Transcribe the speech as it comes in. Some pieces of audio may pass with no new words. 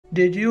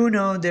Did you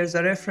know there's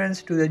a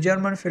reference to the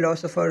German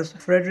philosophers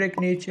Friedrich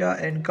Nietzsche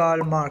and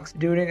Karl Marx?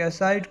 During a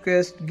side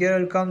quest,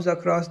 Geralt comes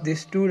across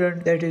this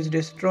student that is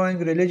destroying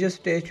religious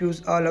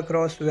statues all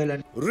across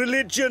Velen.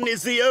 Religion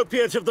is the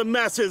opiate of the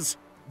masses.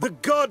 The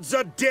gods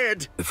are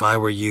dead. If I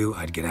were you,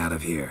 I'd get out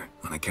of here,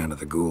 on account of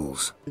the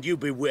ghouls. And you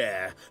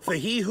beware, for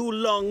he who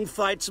long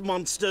fights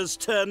monsters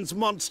turns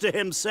monster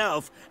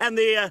himself, and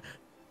the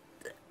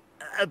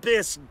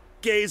abyss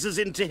gazes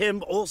into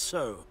him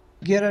also.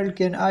 Geralt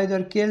can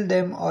either kill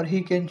them or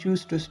he can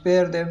choose to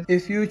spare them.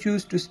 If you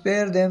choose to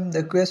spare them,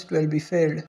 the quest will be failed.